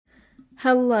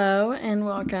Hello and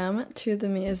welcome to the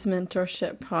Mia's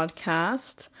Mentorship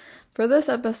podcast. For this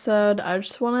episode, I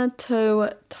just wanted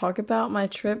to talk about my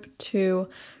trip to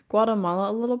Guatemala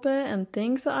a little bit and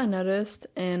things that I noticed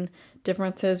in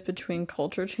differences between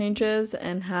culture changes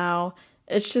and how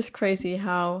it's just crazy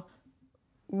how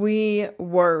we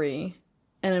worry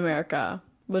in America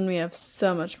when we have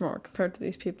so much more compared to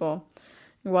these people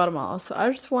in Guatemala. So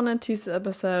I just wanted to use this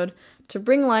episode to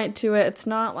bring light to it. It's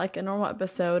not like a normal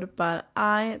episode, but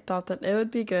I thought that it would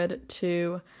be good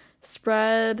to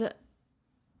spread,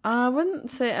 I wouldn't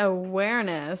say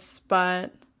awareness,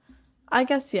 but I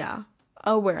guess, yeah,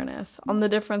 awareness on the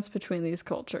difference between these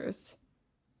cultures.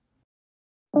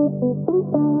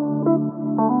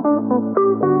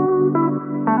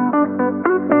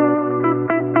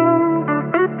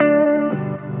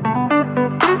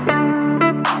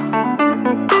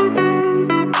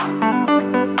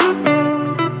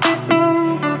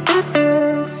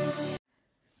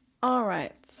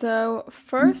 So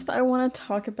first I want to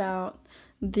talk about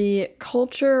the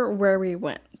culture where we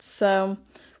went. So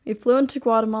we flew into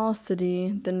Guatemala City,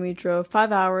 then we drove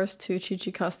 5 hours to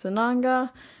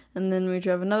Chichicastenango, and then we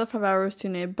drove another 5 hours to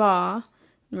Neiba, and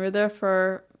we were there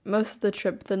for most of the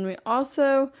trip. Then we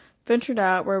also ventured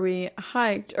out where we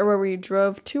hiked, or where we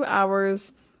drove 2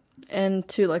 hours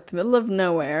into like the middle of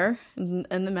nowhere in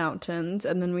the mountains,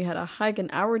 and then we had a hike an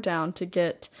hour down to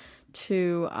get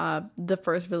to the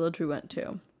first village we went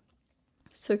to.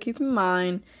 So keep in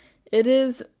mind, it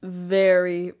is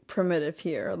very primitive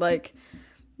here. Like,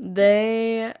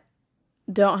 they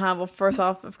don't have, well, first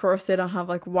off, of course, they don't have,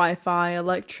 like, Wi-Fi,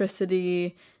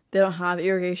 electricity. They don't have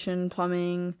irrigation,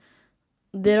 plumbing.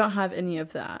 They don't have any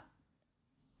of that.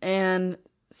 And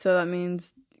so that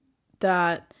means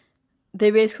that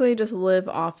they basically just live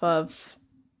off of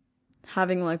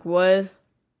having, like, wood,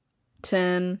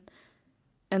 tin,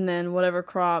 and then whatever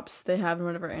crops they have and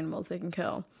whatever animals they can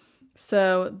kill.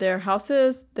 So their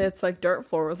houses, it's like dirt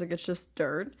floors, like it's just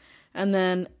dirt. And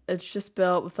then it's just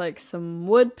built with like some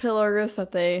wood pillars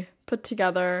that they put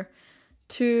together,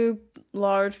 2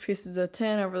 large pieces of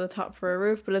tin over the top for a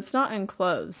roof, but it's not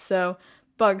enclosed. So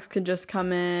bugs could just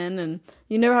come in and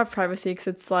you never have privacy because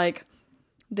it's like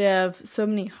they have so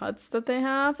many huts that they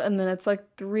have. And then it's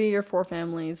like 3 or 4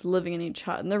 families living in each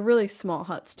hut. And they're really small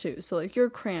huts too. So like you're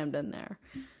crammed in there.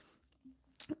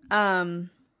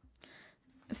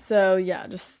 So yeah,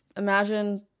 just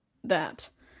imagine that.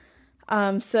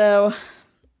 So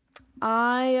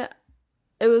it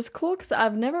was cool because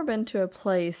I've never been to a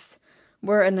place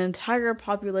where an entire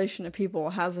population of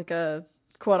people has like a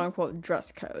quote unquote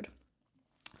dress code.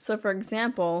 So for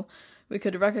example, we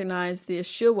could recognize the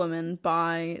Ashil women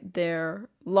by their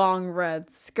long red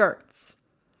skirts.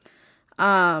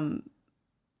 And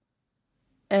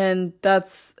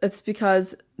it's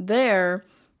because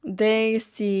they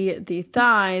see the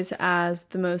thighs as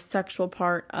the most sexual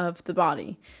part of the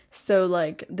body. So,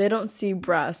 like, they don't see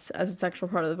breasts as a sexual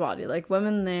part of the body. Like,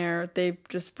 women there, they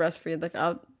just breastfeed, like,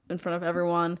 out in front of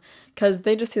everyone. Because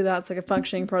they just see that's, like, a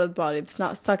functioning part of the body. It's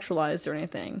not sexualized or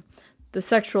anything. The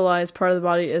sexualized part of the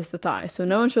body is the thigh. So,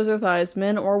 no one shows their thighs,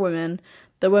 men or women.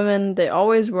 The women, they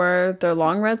always wear their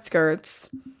long red skirts.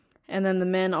 And then the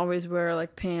men always wear,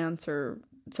 like, pants or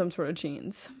some sort of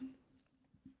jeans.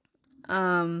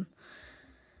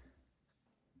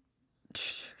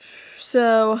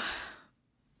 So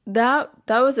that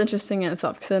was interesting in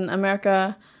itself, because in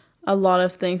America, a lot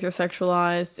of things are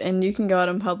sexualized, and you can go out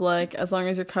in public as long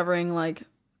as you're covering, like,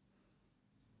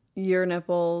 your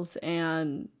nipples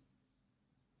and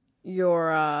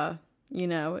your,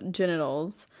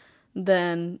 genitals,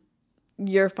 then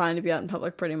you're fine to be out in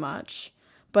public pretty much.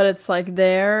 But it's like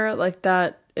there, like,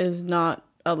 that is not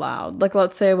allowed. Like,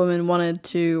 let's say a woman wanted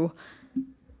to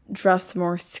dress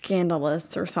more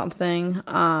scandalous or something,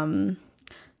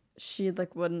 she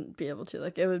like wouldn't be able to.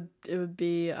 Like, it would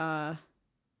be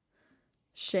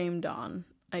shamed on,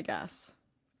 I guess.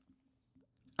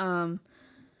 So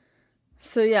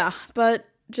yeah, but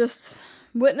just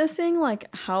witnessing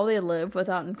like how they live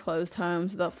without enclosed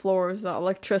homes, without floors, without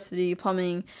electricity,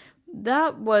 plumbing,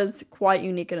 that was quite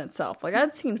unique in itself. Like,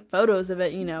 I'd seen photos of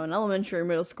it, in elementary or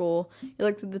middle school. You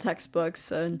look through the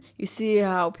textbooks and you see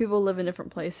how people live in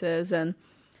different places, and,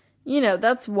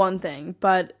 that's one thing.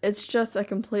 But it's just a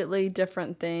completely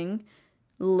different thing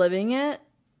living it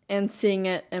and seeing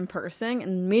it in person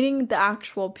and meeting the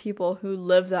actual people who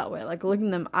live that way. Like,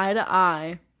 looking them eye to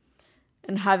eye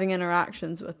and having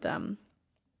interactions with them.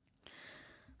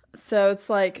 So it's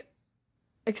like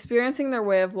experiencing their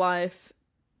way of life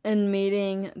and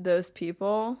meeting those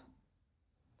people,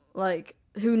 like,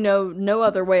 who know no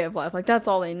other way of life. Like, that's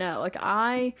all they know. Like,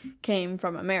 I came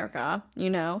from America,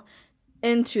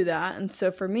 into that. And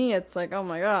so for me, it's like, oh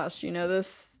my gosh,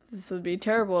 this would be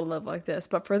terrible to live like this.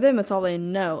 But for them, it's all they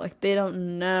know. Like, they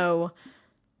don't know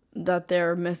that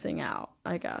they're missing out,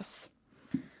 I guess.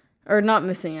 Or not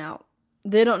missing out.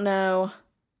 They don't know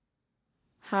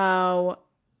how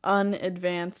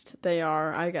unadvanced they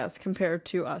are, I guess, compared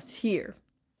to us here.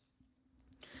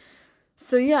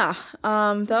 So yeah,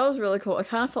 that was really cool. I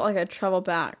kind of felt like I traveled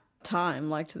back time,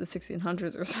 like to the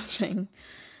 1600s or something,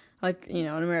 like, in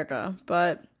America.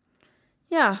 But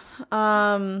yeah,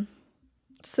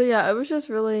 so yeah, it was just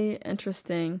really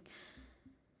interesting.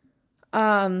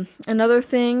 Another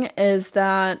thing is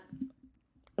that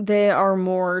they are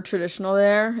more traditional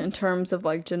there in terms of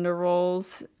like gender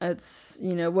roles. It's,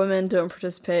 women don't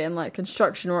participate in like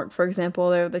construction work, for example.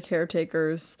 They're the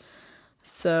caretakers.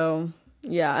 So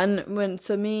yeah, and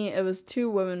it was two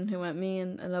women who went, me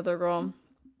and another girl,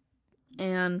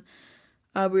 and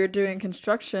we were doing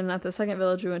construction at the second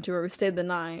village we went to where we stayed the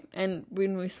night. And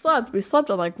when we slept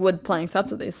on like wood planks.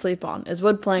 That's what they sleep on, is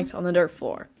wood planks on the dirt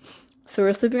floor. So we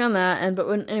were sleeping on that.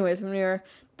 When we were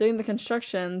doing the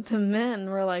construction, the men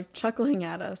were like chuckling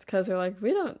at us because they're like,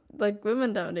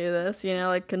 women don't do this,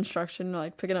 like construction,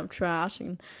 like picking up trash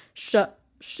and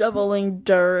shoveling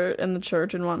dirt in the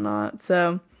church and whatnot.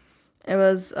 So it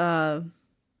was kind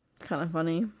of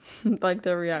funny, like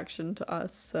their reaction to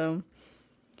us. So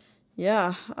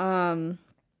yeah, but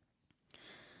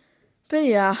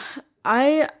yeah,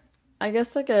 I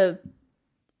guess like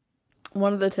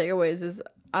one of the takeaways is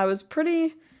I was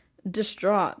pretty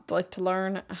distraught, like, to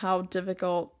learn how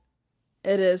difficult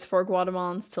it is for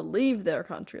Guatemalans to leave their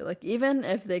country. Like, even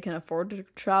if they can afford to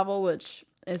travel, which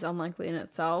is unlikely in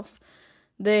itself,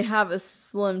 they have a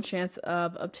slim chance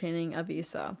of obtaining a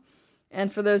visa.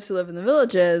 And for those who live in the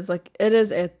villages, like, it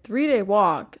is a 3-day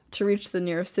walk to reach the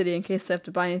nearest city in case they have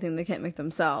to buy anything they can't make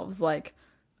themselves, like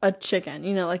a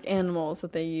chicken, like animals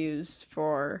that they use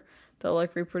they'll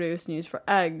like reproduce and use for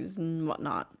eggs and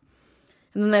whatnot.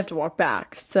 And then they have to walk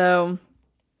back. So,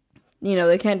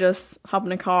 they can't just hop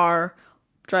in a car,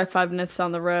 drive 5 minutes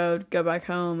down the road, go back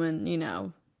home,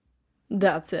 and,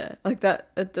 that's it. Like, that,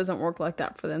 it doesn't work like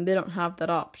that for them. They don't have that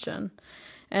option.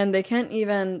 And they can't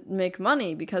even make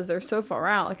money because they're so far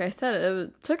out. Like I said,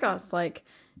 it took us,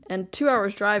 2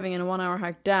 hours driving and a 1-hour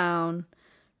hike down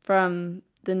from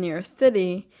the nearest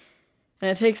city.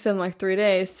 And it takes them, 3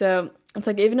 days. So, it's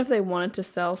like, even if they wanted to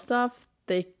sell stuff,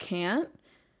 they can't.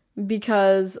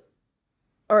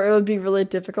 Or it would be really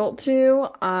difficult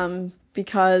to,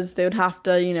 because they would have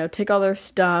to, take all their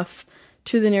stuff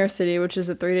to the nearest city, which is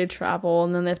a 3-day travel,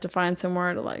 and then they have to find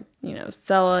somewhere to,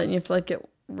 sell it, and you have to,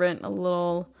 rent a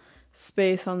little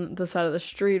space on the side of the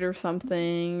street or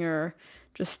something, or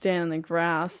just stand in the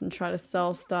grass and try to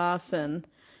sell stuff, and,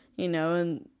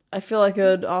 and I feel like it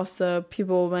would also,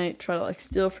 people might try to,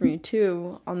 steal from you,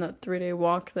 too, on that 3-day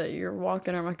walk that you're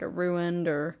walking, or get ruined,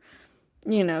 or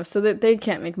so that they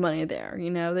can't make money there,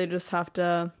 they just have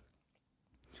to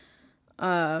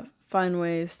find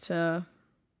ways to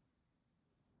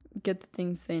get the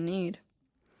things they need.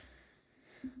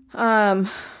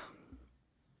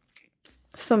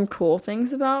 Some cool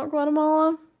things about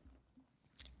Guatemala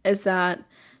is that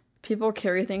people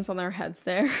carry things on their heads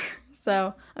there.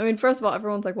 So, first of all,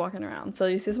 everyone's walking around. So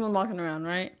you see someone walking around,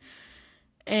 right?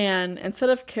 And instead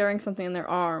of carrying something in their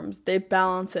arms, they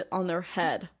balance it on their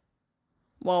head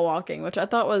while walking, which I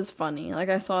thought was funny.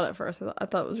 I saw it at first. I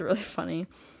thought it was really funny.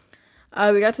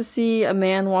 We got to see a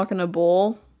man walking a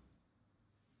bull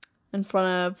in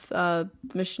front of the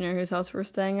missionary whose house we're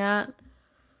staying at.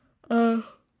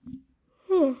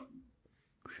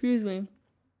 Excuse me.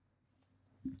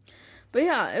 But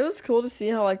yeah, it was cool to see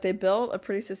how they built a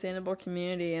pretty sustainable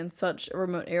community in such a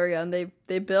remote area, and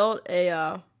they built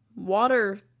a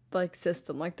water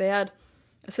system. They had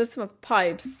a system of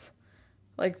pipes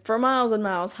for miles and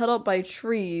miles, held up by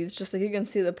trees, just you can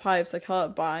see the pipes,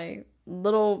 held up by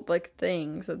little,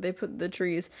 things that they put in the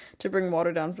trees to bring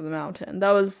water down from the mountain.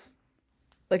 That was,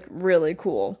 really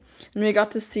cool. And we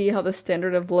got to see how the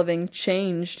standard of living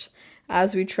changed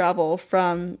as we travel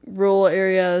from rural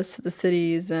areas to the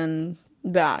cities and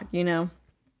back,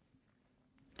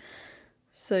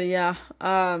 So, yeah.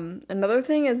 Another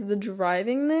thing is the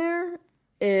driving there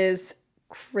is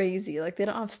crazy. They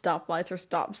don't have stoplights or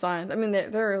stop signs.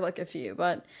 There are a few,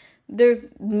 but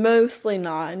there's mostly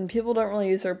not, and people don't really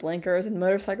use their blinkers, and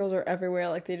motorcycles are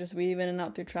everywhere. They just weave in and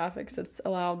out through traffic, so it's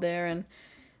allowed there, and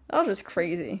that was just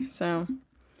crazy. So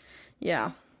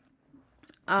yeah.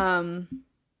 And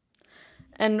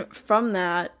from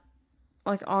that,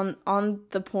 on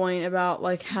the point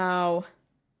about how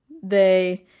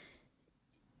they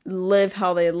live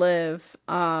how they live,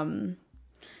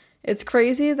 it's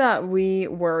crazy that we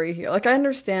worry here. Like, I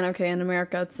understand, okay, in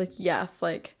America, it's like, yes,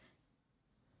 like,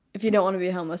 if you don't want to be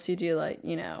homeless, you do, like,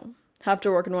 have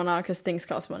to work and whatnot because things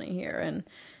cost money here and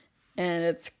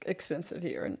it's expensive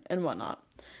here and whatnot.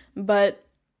 But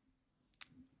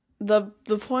the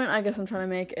point I guess I'm trying to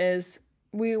make is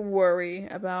we worry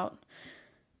about,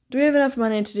 do we have enough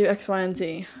money to do X, Y, and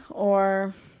Z?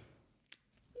 Or,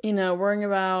 worrying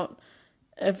about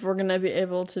if we're going to be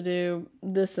able to do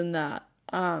this and that.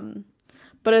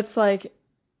 But it's like,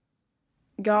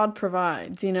 God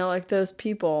provides, like those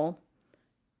people,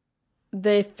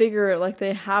 they figure, like,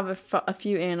 they have a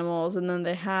few animals, and then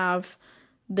they have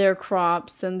their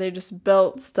crops, and they just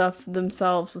built stuff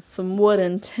themselves with some wood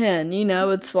and tin,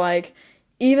 it's like,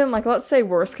 even, like, let's say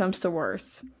worse comes to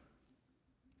worse,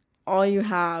 all you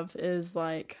have is,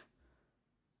 like,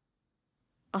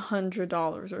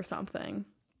 $100 or something.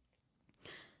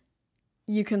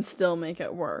 You can still make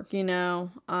it work,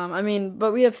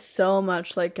 but we have so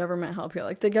much, like, government help here.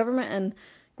 Like, the government in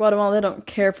Guatemala, they don't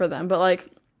care for them, but, like,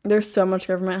 there's so much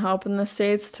government help in the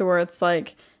States to where it's,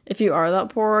 like, if you are that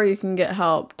poor, you can get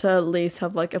help to at least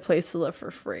have, like, a place to live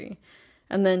for free.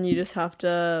 And then you just have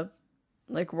to,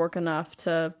 like, work enough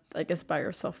to, I guess, buy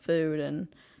yourself food and,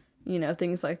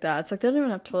 things like that. It's like, they don't even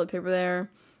have toilet paper there.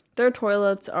 Their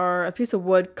toilets are a piece of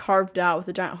wood carved out with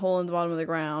a giant hole in the bottom of the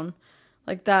ground.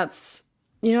 Like, that's,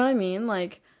 you know what I mean?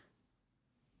 Like,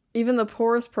 even the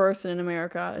poorest person in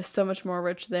America is so much more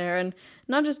rich there. And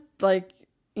not just, like,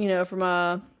 from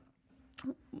a,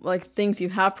 like, things you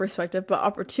have perspective, but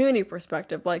opportunity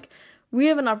perspective. Like, we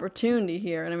have an opportunity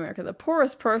here in America. The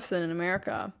poorest person in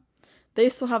America, they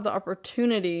still have the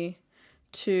opportunity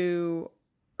to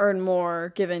earn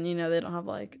more, given, they don't have,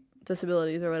 like,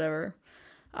 disabilities or whatever.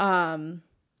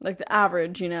 Like, the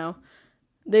average,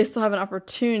 they still have an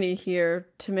opportunity here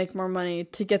to make more money,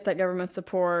 to get that government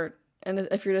support. And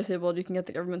if you're disabled, you can get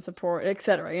the government support,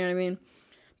 etc. You know what I mean?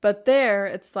 But there,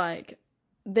 it's like,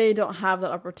 they don't have that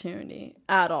opportunity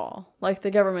at all. Like, the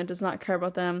government does not care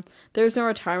about them. There's no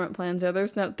retirement plans there.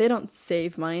 They don't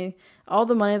save money. All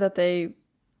the money that they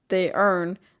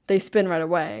earn, they spend right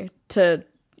away to,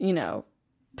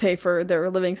 pay for their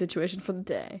living situation for the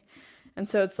day. And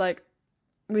so it's like,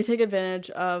 we take advantage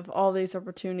of all these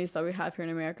opportunities that we have here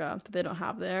in America that they don't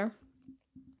have there.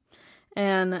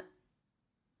 And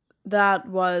that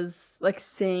was, like,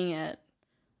 seeing it.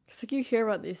 Because, like, you hear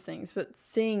about these things, but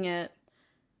seeing it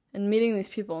and meeting these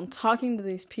people and talking to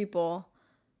these people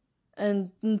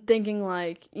and thinking,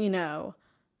 like,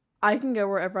 I can go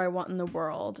wherever I want in the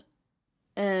world,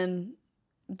 and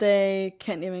they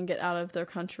can't even get out of their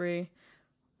country.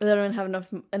 They don't even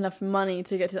have enough money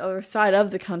to get to the other side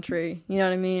of the country. You know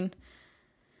what I mean?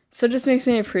 So it just makes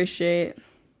me appreciate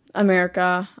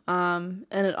America. And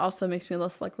it also makes me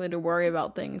less likely to worry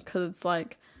about things, because it's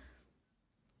like,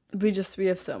 we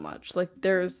have so much. Like,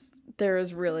 there is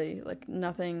really, like,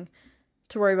 nothing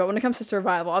to worry about when it comes to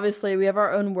survival. Obviously, we have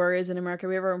our own worries in America.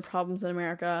 We have our own problems in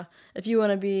America. If you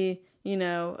want to be,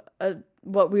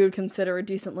 what we would consider a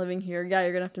decent living here, yeah,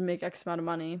 you're going to have to make X amount of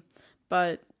money.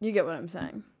 But you get what I'm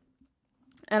saying.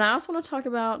 And I also want to talk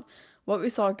about what we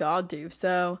saw God do.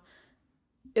 So,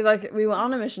 we went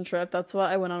on a mission trip. That's what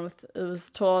I went on with. It was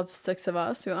a total of 6 of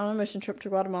us. We went on a mission trip to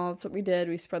Guatemala. That's what we did.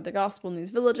 We spread the gospel in these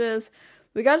villages.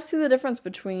 We got to see the difference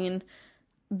between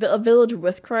a village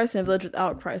with Christ and a village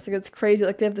without Christ. Like, it's crazy.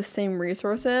 Like, they have the same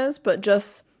resources, but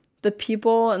just the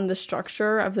people and the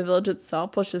structure of the village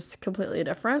itself was just completely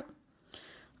different,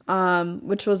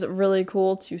 which was really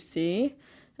cool to see.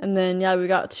 And then, yeah, we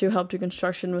got to help do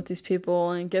construction with these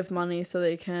people and give money so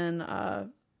they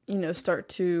can, start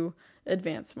to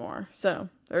advance more,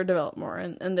 or develop more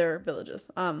in their villages.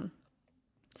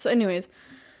 So anyways,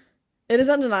 it is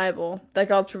undeniable that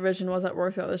God's provision was at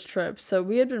work throughout this trip. So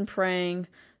we had been praying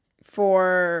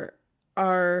for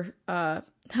our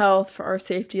health, for our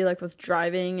safety, like with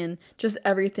driving and just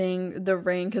everything, the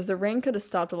rain, because the rain could have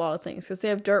stopped a lot of things, because they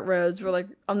have dirt roads. We're like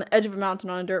on the edge of a mountain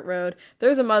on a dirt road.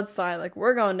 There's a mudslide, like,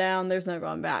 we're going down, there's no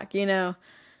going back, and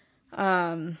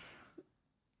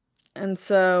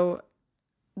so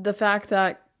the fact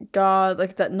that God,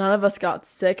 like, that none of us got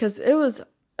sick, because it was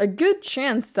a good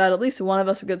chance that at least one of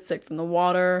us would get sick from the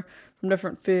water, from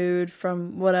different food,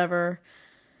 from whatever,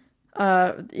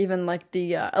 even like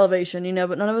the elevation,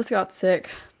 but none of us got sick.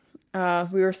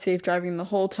 We were safe driving the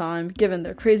whole time, given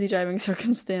their crazy driving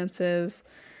circumstances.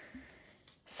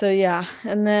 So yeah,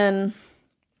 and then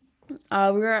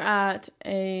we were at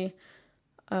a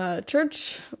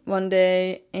church one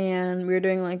day, and we were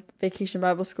doing like vacation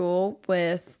Bible school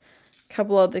with a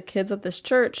couple of the kids at this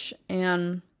church,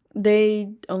 and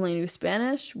they only knew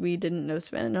Spanish. We didn't know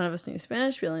Spanish. None of us knew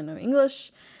Spanish. We only know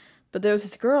English. But there was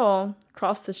this girl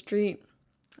across the street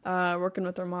working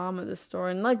with her mom at this store.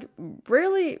 And, like,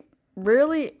 rarely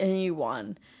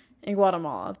anyone in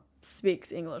Guatemala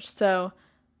speaks English. So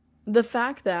the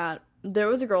fact that there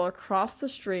was a girl across the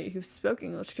street who spoke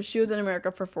English, because she was in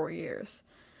America for 4 years,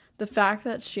 the fact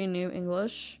that she knew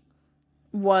English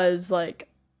was, like,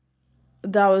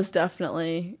 that was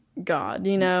definitely God,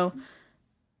 you know?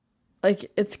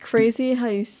 Like, it's crazy how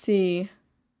you see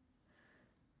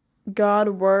God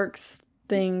works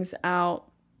things out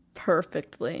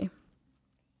perfectly.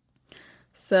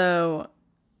 So,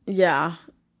 yeah,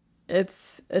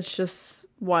 it's just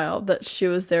wild that she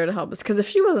was there to help us. Because if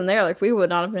she wasn't there, like, we would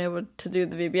not have been able to do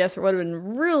the VBS, or it would have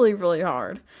been really, really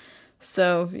hard.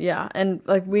 So, yeah, and,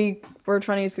 like, we were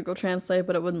trying to use Google Translate,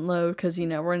 but it wouldn't load because, you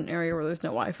know, we're in an area where there's no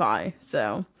Wi-Fi.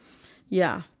 So,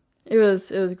 yeah, it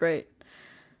was great.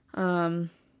 And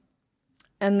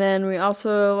then we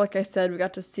also, like I said, we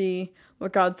got to see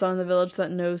what God saw in the village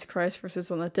that knows Christ versus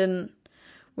one that didn't.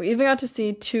 We even got to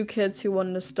see 2 kids who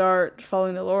wanted to start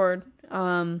following the Lord.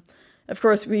 Of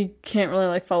course, we can't really,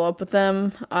 like, follow up with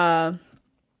them,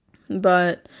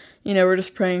 but, you know, we're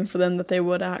just praying for them that they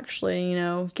would actually, you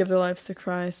know, give their lives to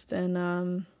Christ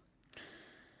and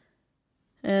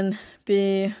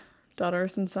be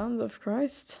daughters and sons of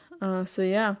Christ. So,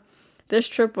 yeah, this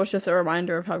trip was just a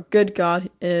reminder of how good God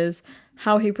is,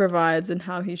 how he provides, and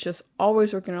how he's just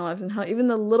always working in our lives, and how even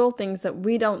the little things that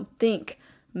we don't think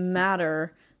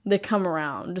matter, they come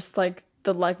around. Just like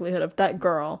the likelihood of that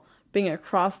girl being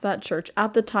across that church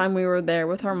at the time we were there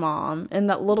with her mom in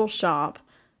that little shop,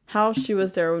 how she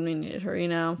was there when we needed her, you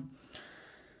know?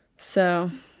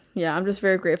 So, yeah, I'm just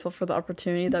very grateful for the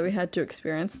opportunity that we had to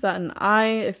experience that. And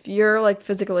if you're, like,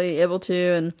 physically able to,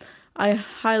 and I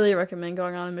highly recommend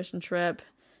going on a mission trip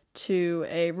to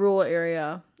a rural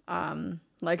area,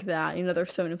 like that. You know,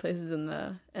 there's so many places in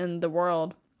the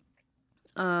world.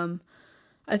 I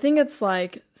think it's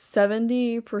like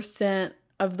 70%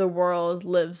 of the world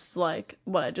lives like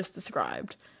what I just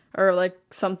described, or like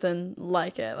something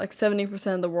like it. Like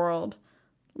 70% of the world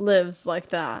lives like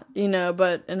that, you know,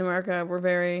 but in America, we're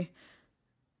very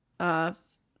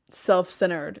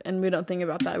self-centered, and we don't think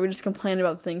about that. We just complain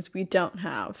about things we don't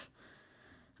have.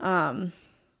 But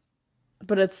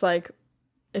it's like,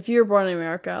 if you were born in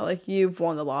America, like, you've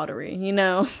won the lottery, you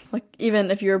know? Like,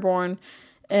 even if you were born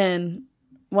in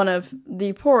one of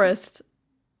the poorest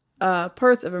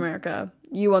parts of America,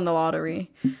 you won the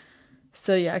lottery.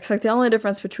 So, yeah, it's like the only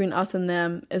difference between us and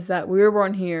them is that we were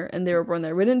born here and they were born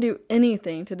there. We didn't do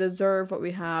anything to deserve what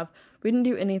we have. We didn't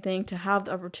do anything to have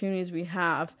the opportunities we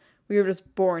have. We were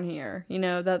just born here. You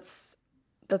know, that's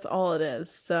all it is.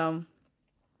 So,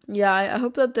 yeah, I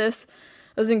hope that this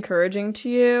was encouraging to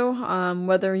you,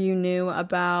 whether you knew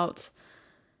about,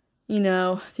 you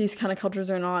know, these kind of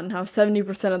cultures or not, and how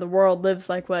 70% of the world lives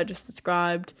like what I just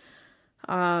described.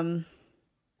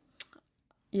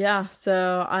 Yeah,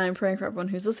 so I'm praying for everyone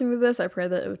who's listening to this. I pray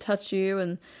that it would touch you,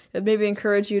 and it would maybe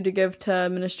encourage you to give to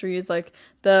ministries like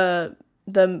the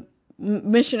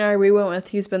missionary we went with.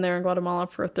 He's been there in Guatemala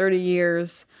for 30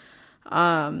 years.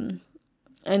 And,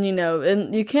 you know,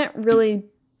 and you can't really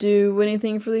do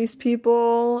anything for these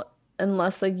people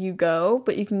unless, like, you go,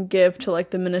 but you can give to,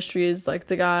 like, the ministries, like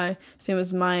the guy, his name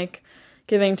was Mike,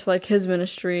 giving to, like, his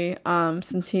ministry,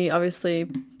 since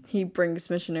he brings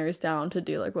missionaries down to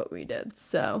do, like, what we did.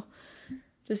 So,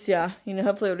 just, yeah, you know,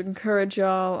 hopefully it would encourage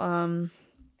y'all,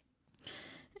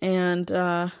 and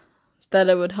that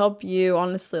it would help you,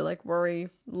 honestly, like, worry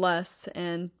less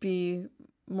and be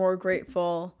more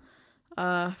grateful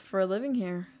for living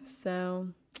here. So,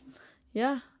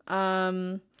 yeah.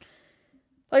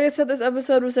 Like I said, this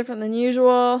episode was different than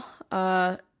usual.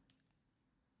 I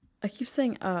keep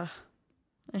saying, I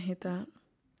hate that.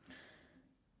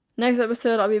 Next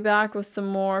episode, I'll be back with some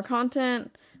more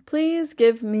content. Please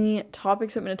give me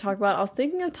topics you want me to talk about. I was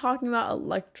thinking of talking about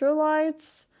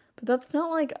electrolytes, but that's not,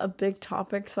 like, a big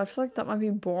topic, so I feel like that might be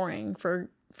boring for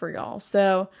y'all.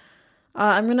 So,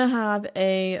 I'm gonna have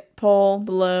a poll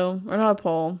below, or not a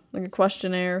poll, like a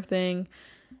questionnaire thing.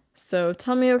 So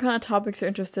tell me what kind of topics you're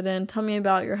interested in. Tell me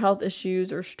about your health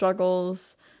issues or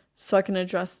struggles so I can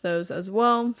address those as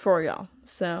well for y'all.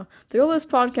 So the goal of this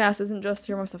podcast isn't just to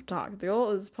hear myself talk. The goal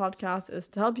of this podcast is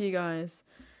to help you guys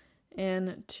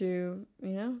and to, you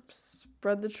know,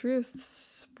 spread the truth,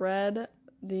 spread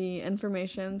the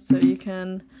information so you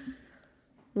can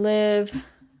live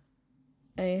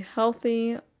a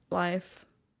healthy life.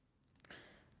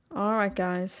 All right,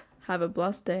 guys. Have a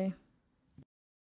blessed day.